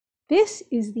This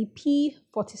is the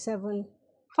P47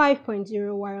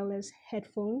 5.0 wireless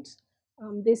headphones.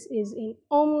 This is in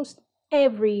almost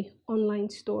every online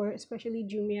store, especially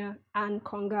Jumia and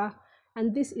Konga.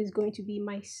 And this is going to be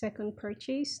my second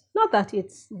purchase. Not that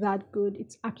it's that good,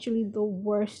 it's actually the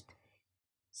worst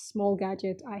small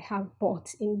gadget I have bought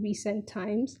in recent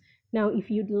times. Now, if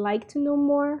you'd like to know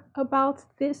more about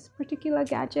this particular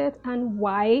gadget and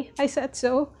why I said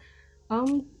so,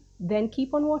 then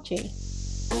keep on watching.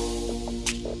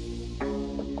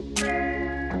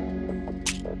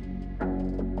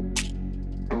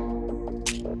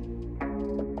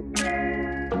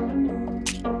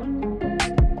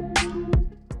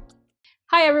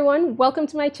 Hi everyone, welcome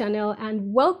to my channel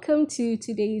and welcome to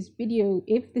today's video.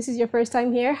 If this is your first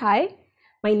time here, hi,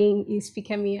 my name is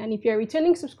Fikemi, and if you're a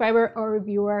returning subscriber or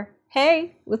reviewer,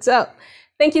 hey, what's up?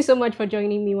 Thank you so much for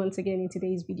joining me once again in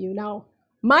today's video. Now,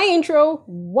 my intro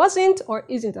wasn't or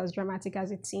isn't as dramatic as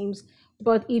it seems,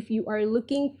 but if you are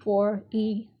looking for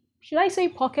a, should I say,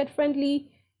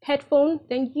 pocket-friendly headphone,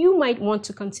 then you might want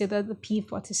to consider the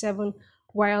P47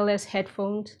 wireless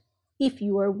headphones if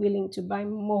you are willing to buy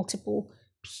multiple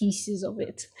pieces of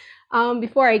it.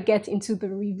 Before I get into the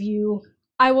review,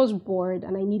 I was bored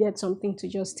and I needed something to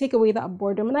just take away that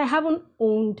boredom, and I haven't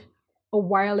owned a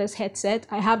wireless headset.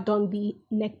 I have done the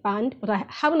neckband, but I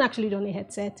haven't actually done a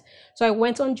headset. So I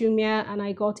went on Jumia and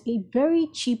I got a very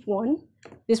cheap one.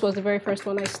 This was the very first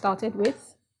one I started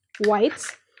with, white.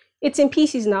 It's in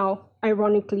pieces now,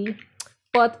 ironically,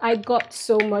 but I got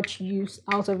so much use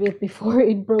out of it before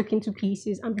it broke into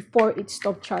pieces and before it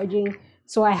stopped charging.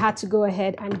 So I had to go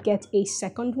ahead and get a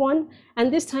second one.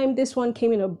 And this time, this one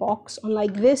came in a box,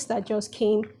 unlike this that just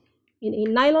came in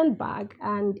a nylon bag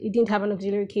and it didn't have an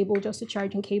auxiliary cable, just a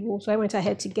charging cable. So I went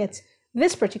ahead to get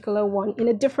this particular one in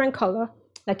a different color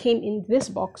that came in this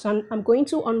box. And I'm going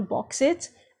to unbox it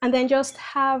and then just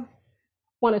have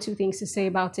one or two things to say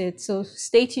about it. So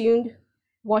stay tuned,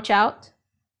 watch out,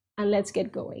 and let's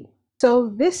get going. So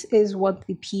this is what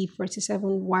the P47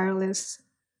 wireless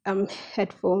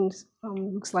headphones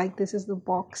looks like. This is the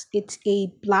box. It's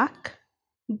a black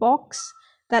box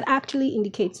that actually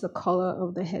indicates the color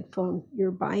of the headphone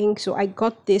you're buying. So I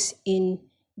got this in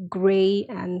gray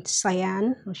and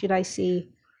cyan, or should I say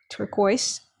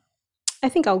turquoise? I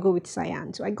think I'll go with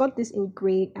cyan. So I got this in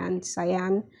gray and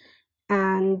cyan,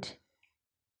 and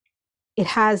it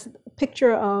has a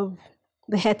picture of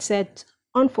the headset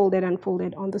unfolded and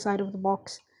folded on the side of the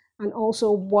box, and also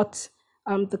what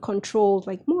the controls,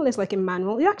 like more or less like a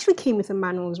manual. It actually came with a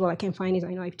manual as well. I can find it.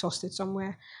 I know I've tossed it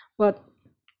somewhere, but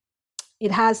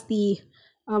it has the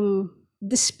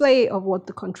display of what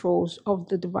the controls of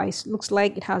the device looks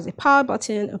like. It has a power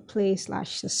button, a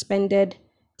play/suspended,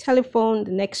 telephone,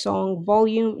 the next song,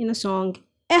 volume in a song,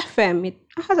 FM. It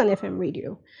has an FM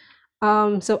radio.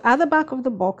 So at the back of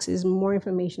the box is more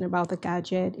information about the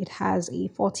gadget. It has a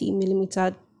 40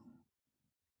 millimeter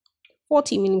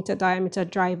diameter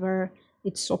driver.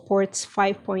 It supports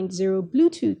 5.0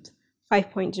 Bluetooth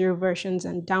 5.0 versions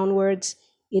and downwards.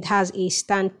 It has a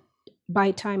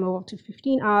standby time of up to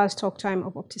 15 hours, talk time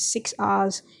of up to 6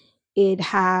 hours. It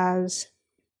has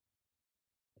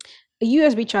a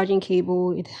USB charging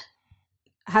cable. It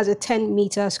has a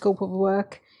 10-meter scope of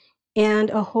work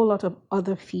and a whole lot of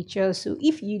other features. So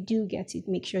if you do get it,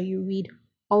 make sure you read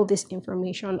all this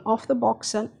information off the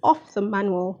box and off the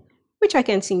manual, which I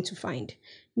can't seem to find.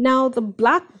 Now, the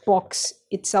black box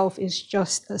itself is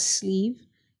just a sleeve.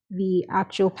 The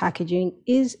actual packaging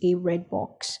is a red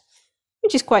box,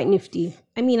 which is quite nifty.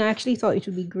 I mean, I actually thought it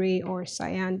would be gray or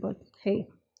cyan, but hey,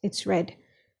 it's red.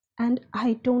 And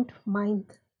I don't mind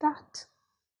that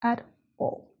at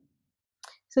all.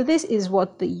 So this is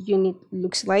what the unit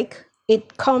looks like.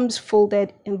 It comes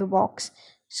folded in the box,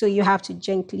 so you have to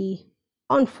gently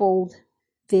unfold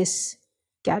this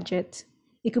gadget.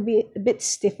 It could be a bit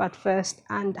stiff at first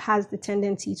and has the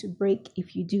tendency to break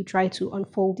if you do try to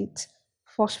unfold it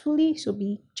forcefully, so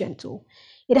be gentle.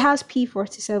 It has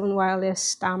P47 wireless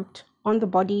stamped on the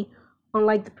body,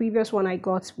 unlike the previous one I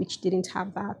got, which didn't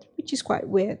have that, which is quite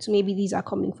weird. So maybe these are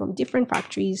coming from different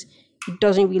factories. It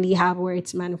doesn't really have where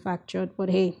it's manufactured,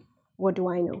 but hey, what do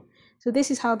I know? So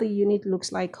this is how the unit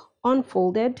looks like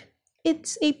unfolded.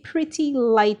 It's a pretty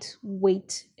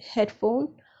lightweight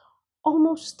headphone,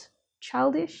 almost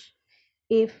childish.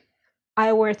 If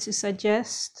I were to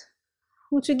suggest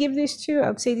who to give this to, I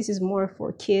would say this is more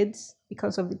for kids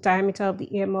because of the diameter of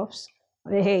the earmuffs.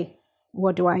 But hey,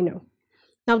 what do I know?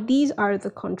 Now, these are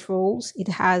the controls. It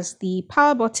has the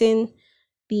power button,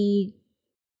 the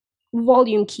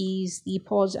volume keys, the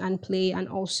pause and play, and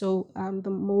also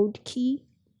the mode key.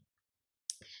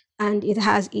 And it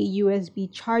has a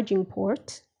USB charging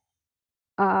port.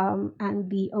 and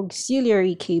the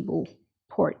auxiliary cable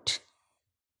port.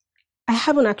 I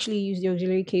haven't actually used the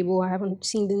auxiliary cable. I haven't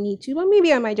seen the need to, but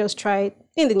maybe I might just try it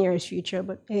in the nearest future.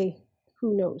 But hey,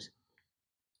 who knows?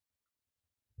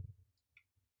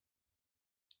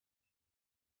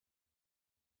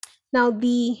 Now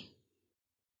the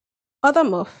other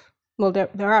muff, well,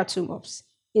 there are two muffs,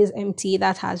 is empty.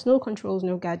 That has no controls,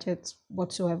 no gadgets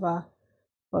whatsoever.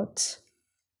 But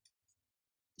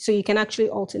so you can actually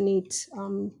alternate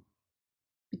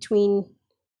between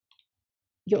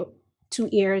your two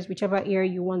ears, whichever ear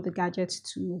you want the gadgets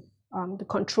to, the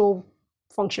control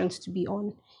functions to be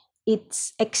on.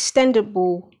 It's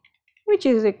extendable, which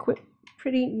is a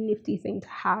pretty nifty thing to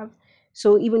have.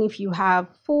 So even if you have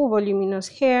full voluminous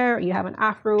hair, you have an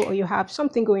afro, or you have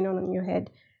something going on your head,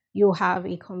 you'll have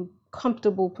a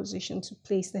comfortable position to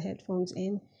place the headphones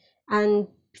in. And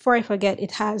before I forget,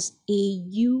 it has a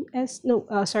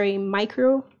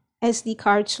micro SD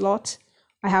card slot.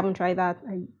 I haven't tried that.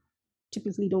 I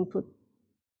typically don't put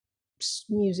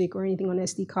music or anything on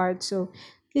SD card, so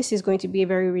this is going to be a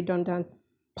very redundant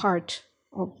part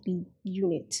of the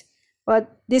unit.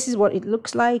 But this is what it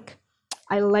looks like.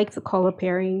 I like the color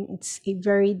pairing. It's a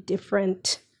very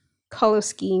different color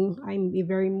scheme. I'm a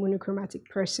very monochromatic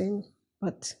person,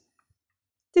 but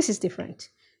this is different.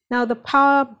 Now the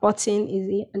power button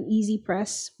is an easy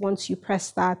press. Once you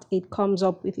press that, it comes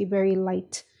up with a very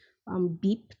light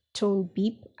tone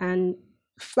beep, and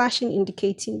flashing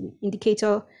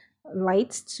indicator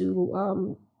lights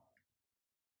to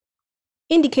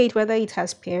indicate whether it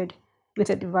has paired with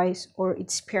a device, or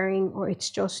it's pairing, or it's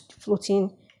just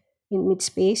floating in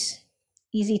mid-space.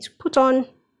 Easy to put on,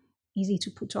 easy to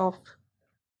put off,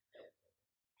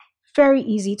 very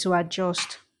easy to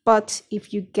adjust. But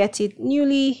if you get it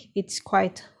newly, it's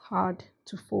quite hard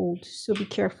to fold. So be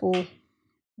careful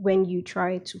when you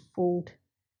try to fold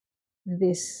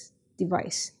this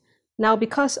device. Now,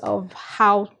 because of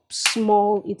how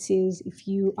small it is, if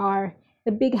you are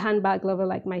a big handbag lover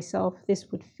like myself,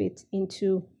 this would fit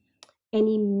into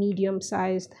any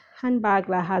medium-sized handbag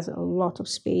that has a lot of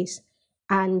space,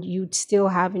 and you'd still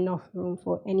have enough room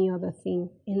for any other thing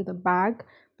in the bag.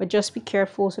 But just be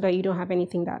careful so that you don't have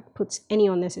anything that puts any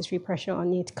unnecessary pressure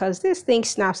on it, because this thing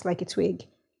snaps like a twig,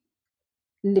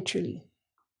 literally.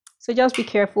 So just be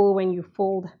careful when you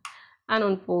fold and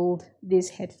unfold this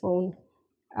headphone,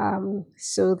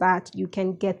 so that you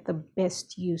can get the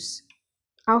best use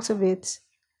out of it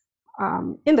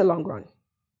in the long run.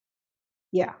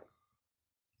 Yeah.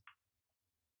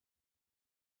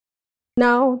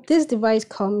 Now, this device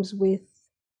comes with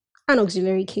an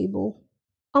auxiliary cable.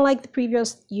 Unlike the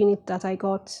previous unit that I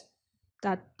got,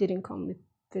 that didn't come with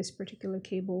this particular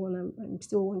cable, and I'm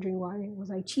still wondering why.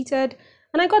 Was I cheated?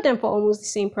 And I got them for almost the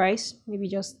same price, maybe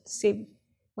just save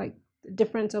like the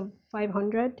difference of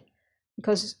 500,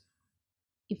 because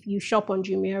if you shop on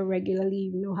Jumia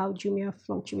regularly, you know how Jumia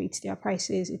fluctuates their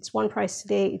prices. It's one price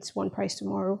today, it's one price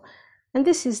tomorrow. And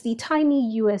this is the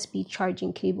tiny USB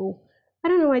charging cable. I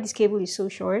don't know why this cable is so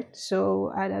short,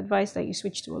 so I'd advise that you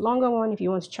switch to a longer one if you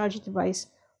want to charge the device,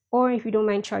 or if you don't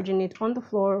mind charging it on the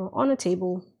floor or on a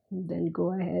table, then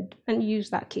go ahead and use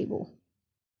that cable.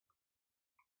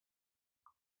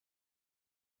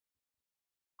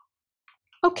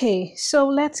 Okay, so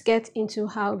let's get into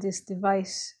how this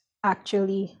device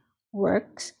actually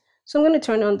works. So I'm going to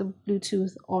turn on the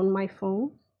Bluetooth on my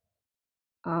phone.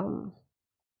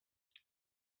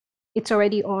 It's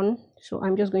already on, so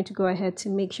I'm just going to go ahead to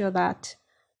make sure that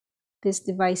this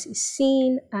device is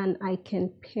seen and I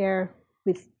can pair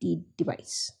with the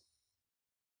device.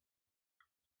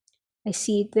 I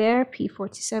see it there,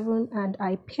 P47, and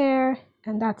I pair,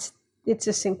 and it's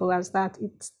as simple as that.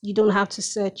 You don't have to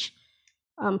search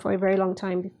for a very long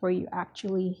time before you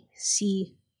actually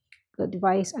see the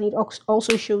device, and it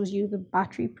also shows you the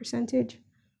battery percentage,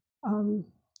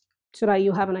 so that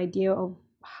you have an idea of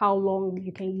how long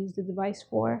you can use the device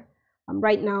for.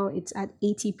 Right now it's at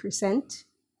 80%,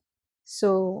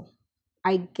 so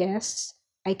I guess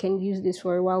I can use this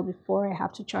for a while before I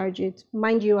have to charge it.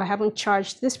 Mind you, I haven't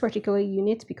charged this particular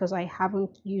unit because I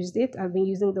haven't used it. I've been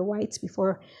using the whites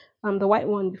before, the white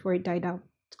one before it died out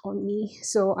on me.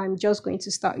 So I'm just going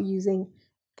to start using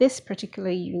this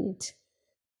particular unit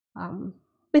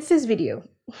with this video.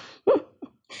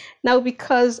 Now,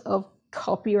 because of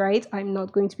copyright, I'm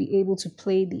not going to be able to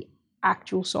play the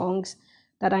actual songs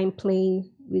that I'm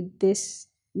playing with this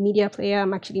media player.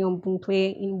 I'm actually on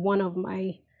Boomplay in one of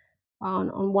my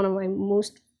on one of my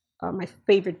my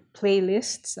favorite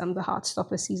playlists, the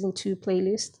Heartstopper Season 2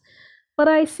 playlist. But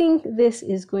I think this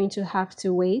is going to have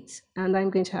to wait, and I'm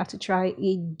going to have to try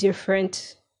a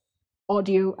different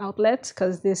audio outlet,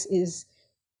 because this is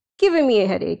giving me a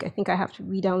headache. I think I have to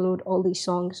re-download all these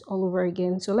songs all over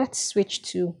again. So let's switch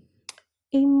to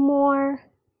a more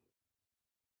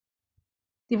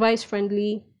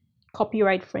device-friendly,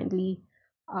 copyright-friendly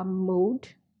mode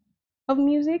of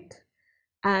music.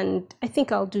 And I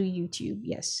think I'll do YouTube.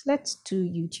 Yes, let's do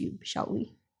YouTube, shall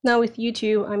we? Now with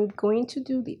YouTube, I'm going to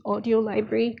do the audio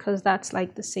library because that's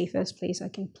like the safest place I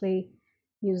can play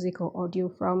music or audio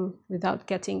from without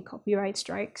getting copyright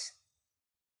strikes.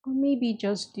 Or maybe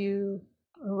just do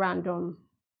a random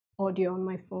audio on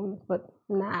my phone, but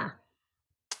nah.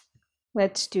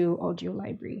 Let's do audio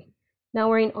library. Now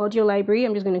we're in audio library.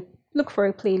 I'm just going to look for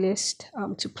a playlist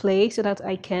to play so that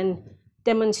I can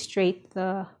demonstrate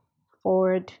the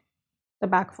forward, the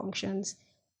back functions,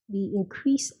 the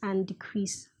increase and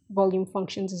decrease volume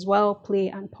functions as well, play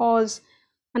and pause,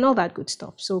 and all that good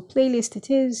stuff. So playlist it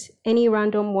is, any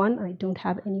random one. I don't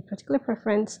have any particular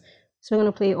preference. So I'm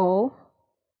going to play all.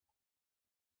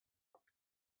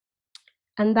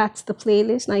 And that's the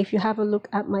playlist. Now, if you have a look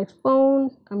at my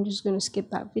phone, I'm just going to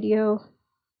skip that video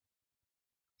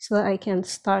so that I can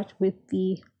start with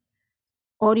the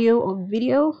audio or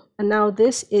video. And now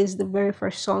this is the very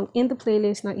first song in the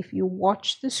playlist. Now, if you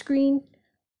watch the screen,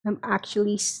 I'm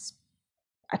actually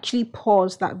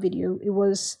paused that video. It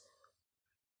was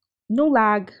no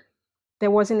lag.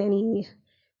 There wasn't any,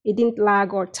 it didn't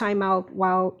lag or time out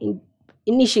while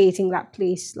initiating that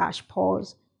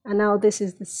play/pause. And now this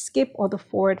is the skip or the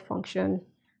forward function,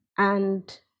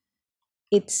 and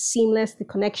it's seamless. The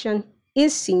connection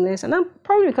is seamless, and I'm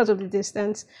probably because of the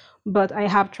distance, but I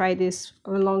have tried this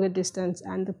on a longer distance,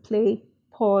 and the play,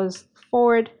 pause,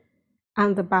 forward,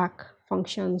 and the back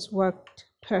functions worked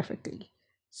perfectly.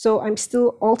 So I'm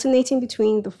still alternating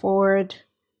between the forward.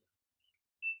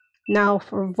 Now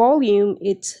for volume,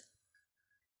 it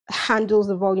handles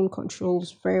the volume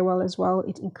controls very well as well.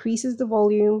 It increases the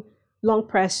volume, long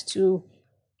press to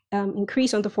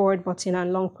increase on the forward button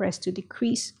and long press to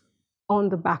decrease on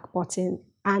the back button.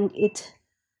 And it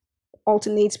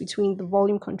alternates between the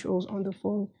volume controls on the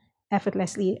phone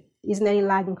effortlessly. Isn't any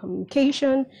lag in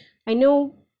communication. I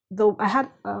know though I had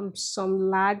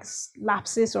some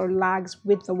lapses or lags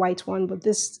with the white one, but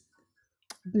this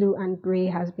blue and gray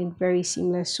has been very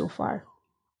seamless so far.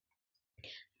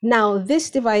 Now this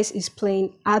device is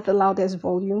playing at the loudest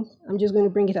volume. I'm just going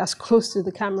to bring it as close to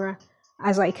the camera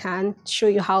as I can to show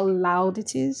you how loud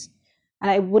it is.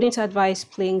 And I wouldn't advise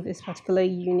playing this particular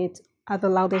unit at the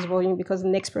loudest volume because the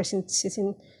next person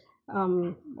sitting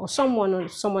or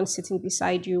someone sitting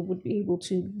beside you would be able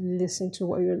to listen to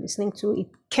what you're listening to. It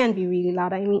can be really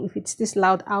loud. I mean, if it's this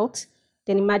loud out,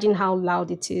 then imagine how loud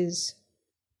it is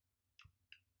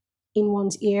in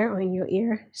one's ear or in your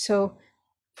ear. So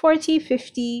 40,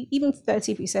 50, even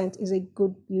 30% is a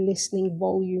good listening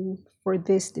volume for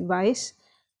this device.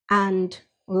 And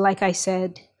like I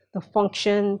said, the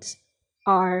functions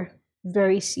are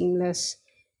very seamless,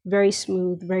 very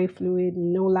smooth, very fluid,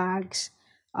 no lags,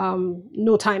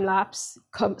 no time lapse.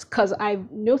 Because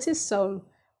I've noticed some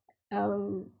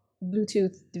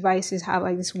Bluetooth devices have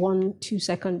like this 1-2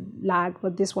 second lag,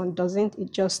 but this one doesn't.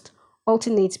 It just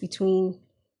alternates between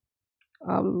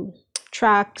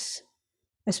tracks,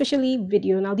 especially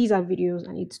video. Now these are videos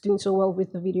and it's doing so well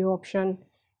with the video option,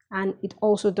 and it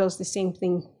also does the same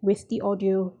thing with the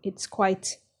audio. It's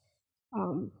quite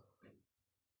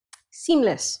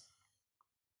seamless,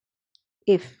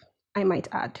 if I might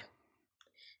add.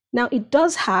 Now it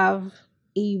does have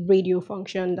a radio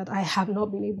function that I have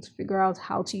not been able to figure out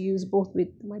how to use, both with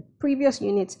my previous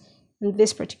unit and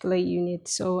this particular unit.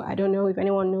 So I don't know if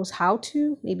anyone knows how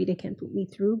to, maybe they can put me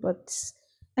through, but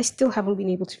I still haven't been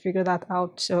able to figure that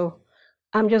out. So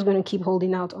I'm just going to keep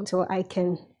holding out until I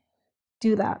can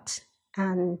do that.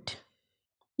 And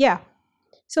yeah,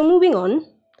 so moving on,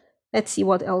 let's see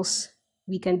what else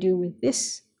we can do with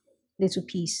this little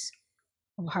piece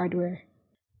of hardware.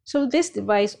 So this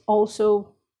device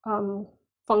also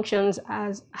functions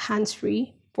as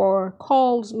hands-free for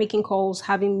calls, making calls,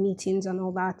 having meetings and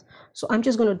all that. So I'm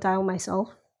just going to dial myself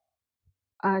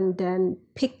and then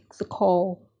pick the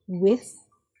call with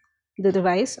the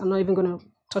device. I'm not even going to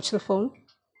touch the phone,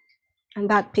 and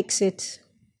that picks it.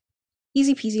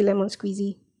 Easy peasy lemon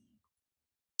squeezy.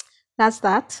 That's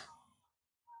that.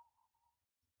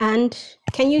 And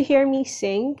can you hear me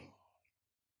sing?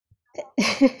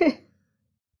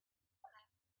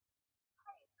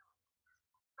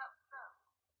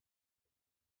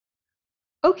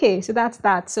 Okay, so that's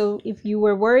that. So if you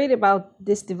were worried about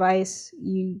this device,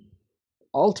 you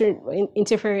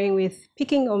interfering with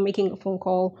picking or making a phone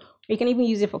call, or you can even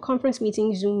use it for conference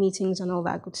meetings, Zoom meetings, and all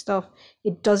that good stuff.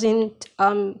 It doesn't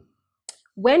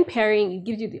when pairing, it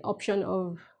gives you the option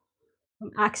of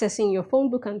accessing your phone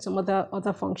book and some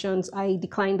other functions. I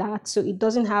declined that, so it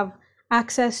doesn't have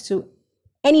access to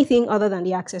anything other than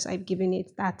the access I've given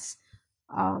it. That's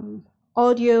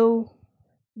audio,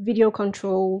 video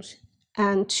controls,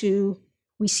 and to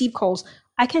receive calls.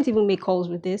 I can't even make calls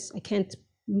with this. I can't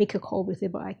make a call with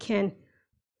it, but I can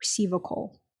receive a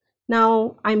call.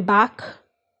 Now I'm back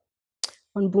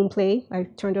on Boomplay. I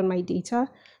turned on my data.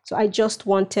 So I just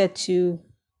wanted to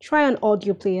try an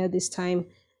audio player this time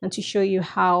and to show you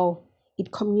how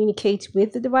it communicates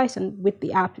with the device and with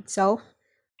the app itself.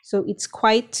 So it's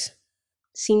quite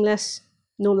seamless,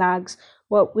 no lags.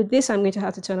 Well, with this, I'm going to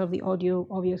have to turn off the audio,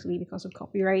 obviously, because of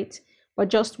copyright, but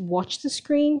just watch the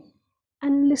screen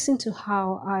and listen to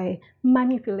how I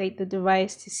manipulate the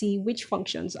device to see which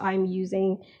functions I'm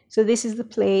using. So this is the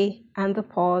play and the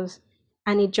pause,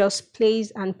 and it just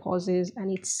plays and pauses,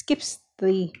 and it skips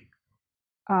the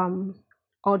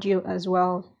audio as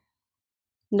well.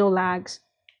 No lags,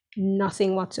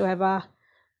 nothing whatsoever.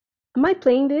 Am I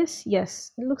playing this?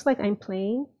 Yes, it looks like I'm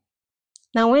playing.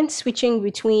 Now, when switching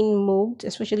between modes,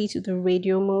 especially to the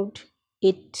radio mode,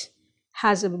 it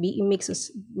has a beep. It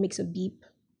makes a beep.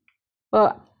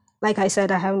 But like I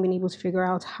said, I haven't been able to figure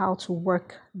out how to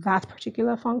work that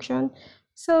particular function.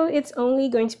 So it's only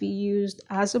going to be used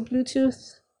as a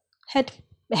Bluetooth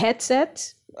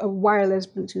headset, a wireless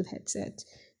Bluetooth headset,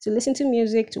 to listen to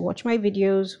music, to watch my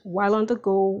videos while on the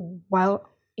go, while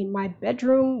in my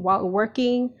bedroom, while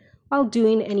working, while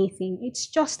doing anything. It's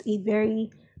just a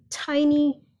very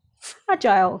tiny,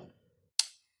 fragile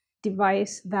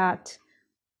device that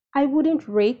I wouldn't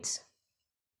rate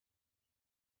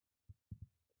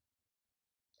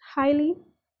highly,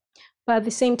 but at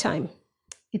the same time,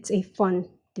 it's a fun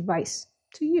device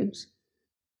to use.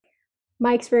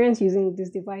 My experience using this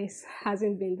device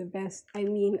hasn't been the best. I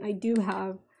mean, I do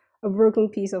have a broken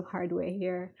piece of hardware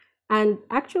here, and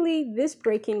actually this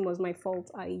breaking was my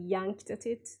fault. I yanked at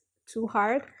it too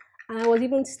hard, and I was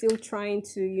even still trying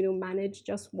to manage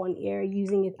just one ear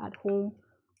using it at home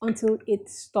until it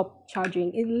stopped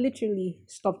charging. It literally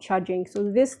stopped charging.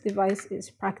 So this device is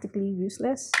practically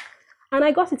useless. And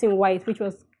I got it in white, which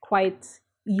was quite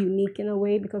unique in a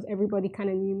way because everybody kind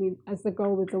of knew me as the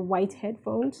girl with the white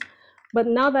headphones. But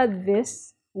now that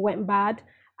this went bad,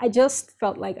 I just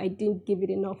felt like I didn't give it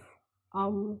enough.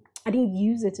 I didn't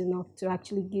use it enough to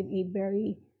actually give a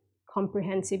very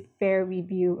comprehensive, fair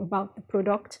review about the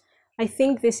product. I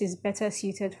think this is better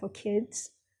suited for kids.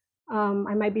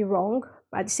 I might be wrong,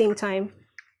 but at the same time,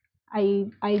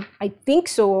 I think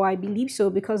so, or I believe so,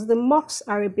 because the muffs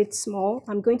are a bit small.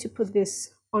 I'm going to put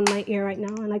this on my ear right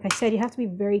now, and like I said, you have to be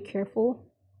very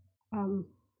careful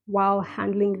while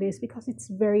handling this because it's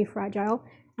very fragile,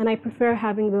 and I prefer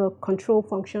having the control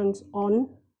functions on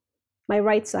my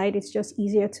right side. It's just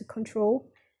easier to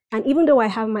control, and even though I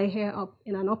have my hair up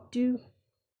in an updo,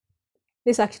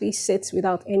 this actually sits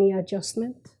without any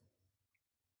adjustment.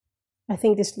 I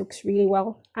think this looks really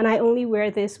well, and I only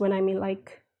wear this when I'm in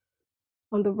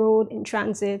on the road, in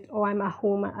transit, or I'm at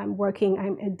home, I'm working,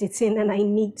 I'm editing, and I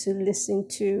need to listen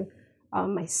to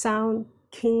my sound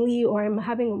keenly, or I'm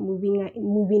having a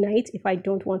movie night. If I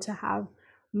don't want to have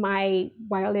my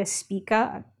wireless speaker,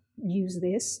 I use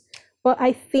this. But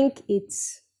I think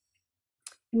it's,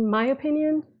 in my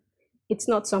opinion, it's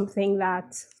not something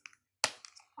that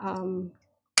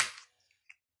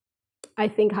I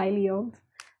think highly of.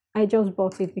 I just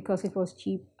bought it because it was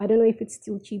cheap. I don't know if it's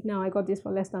still cheap now. I got this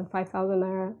for less than 5,000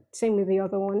 naira. Same with the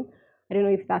other one. I don't know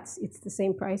if it's the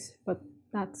same price, but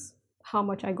that's how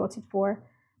much I got it for.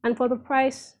 And for the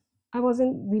price, I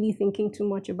wasn't really thinking too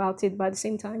much about it, but at the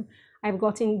same time, I've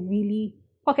gotten really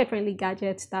pocket-friendly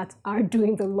gadgets that are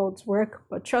doing the Lord's work.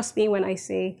 But trust me when I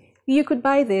say you could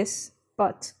buy this,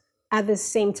 but at the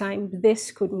same time,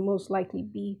 this could most likely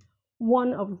be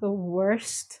one of the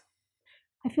worst.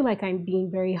 I feel like I'm being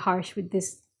very harsh with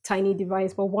this tiny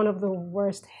device, but one of the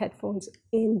worst headphones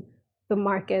in the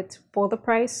market for the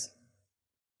price.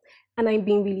 And I'm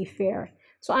being really fair.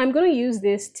 So I'm going to use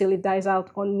this till it dies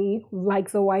out on me, like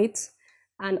the white,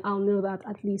 and I'll know that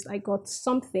at least I got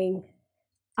something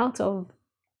out of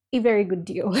a very good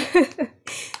deal.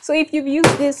 So if you've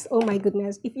used this, oh my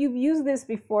goodness, if you've used this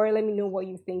before, let me know what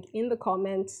you think in the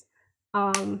comments.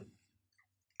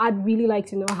 I'd really like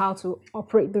to know how to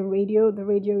operate the radio. The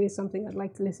radio is something I'd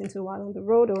like to listen to while on the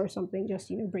road, or something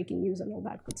just, breaking news and all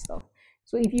that good stuff.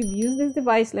 So if you've used this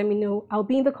device, let me know. I'll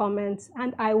be in the comments,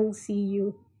 and I will see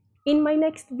you in my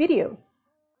next video.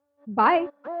 Bye.